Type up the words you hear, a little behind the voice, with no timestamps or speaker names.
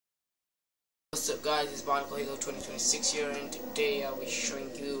What's up guys, it's Barnacle Halo 2026 here, and today I'll be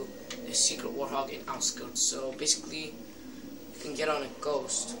showing you the secret warthog in outskirts. So basically, you can get on a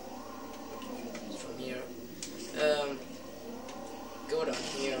ghost from here. Go down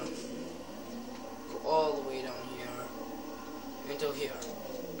here, go all the way down here, until here.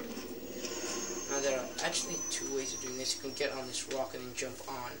 Now there are actually two ways of doing this. You can get on this rock and then jump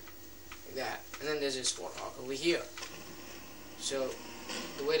on, like that. And then there's this warthog over here. So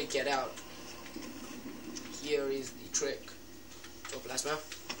the way to get out, here is the trick. So plasma,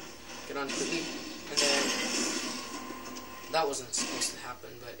 get on quickly, and then that wasn't supposed to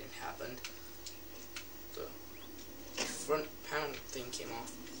happen, but it happened. The front panel thing came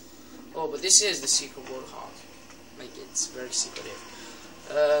off. Oh, but this is the secret warthog. Like, it's very secretive.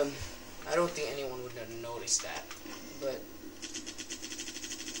 I don't think anyone would have noticed that, but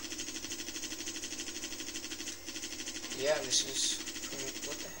yeah, this is pretty much,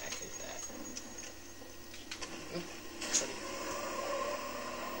 what the heck is that?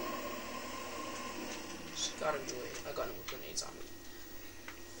 Just gotta do it. I got no grenades on me.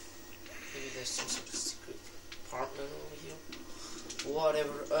 Maybe there's some sort of secret apartment over here.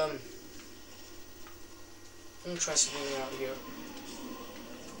 Whatever. I'm gonna try something out here.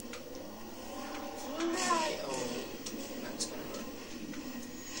 Oh, that's gonna hurt.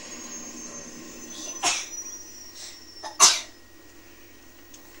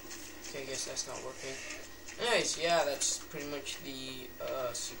 Okay, I guess that's not working. Anyways, yeah, that's pretty much the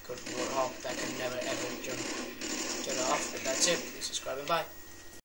secret warthog that can never ever get off. But that's it. Please subscribe and bye.